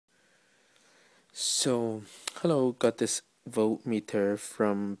So, hello, got this voltmeter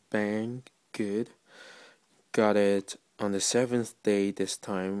from Bang Good. Got it on the seventh day this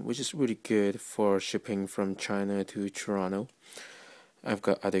time, which is really good for shipping from China to Toronto. I've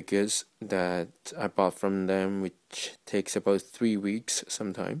got other goods that I bought from them, which takes about 3 weeks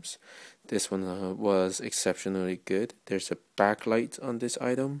sometimes. This one was exceptionally good. There's a backlight on this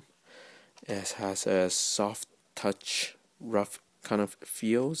item. It has a soft touch, rough kind of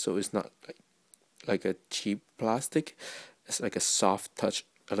feel, so it's not like a cheap plastic. It's like a soft touch,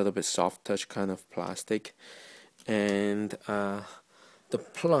 a little bit soft touch kind of plastic. And the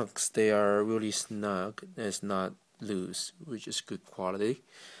plugs, they are really snug. It's not loose, which is good quality.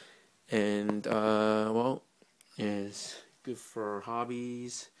 And well, it's good for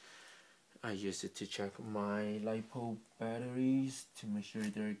hobbies. I use it to check my LiPo batteries to make sure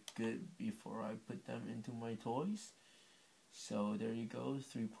they're good before I put them into my toys. So there you go,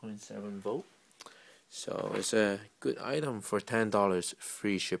 3.7 volt. So it's a good item for $10,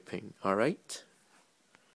 free shipping. All right.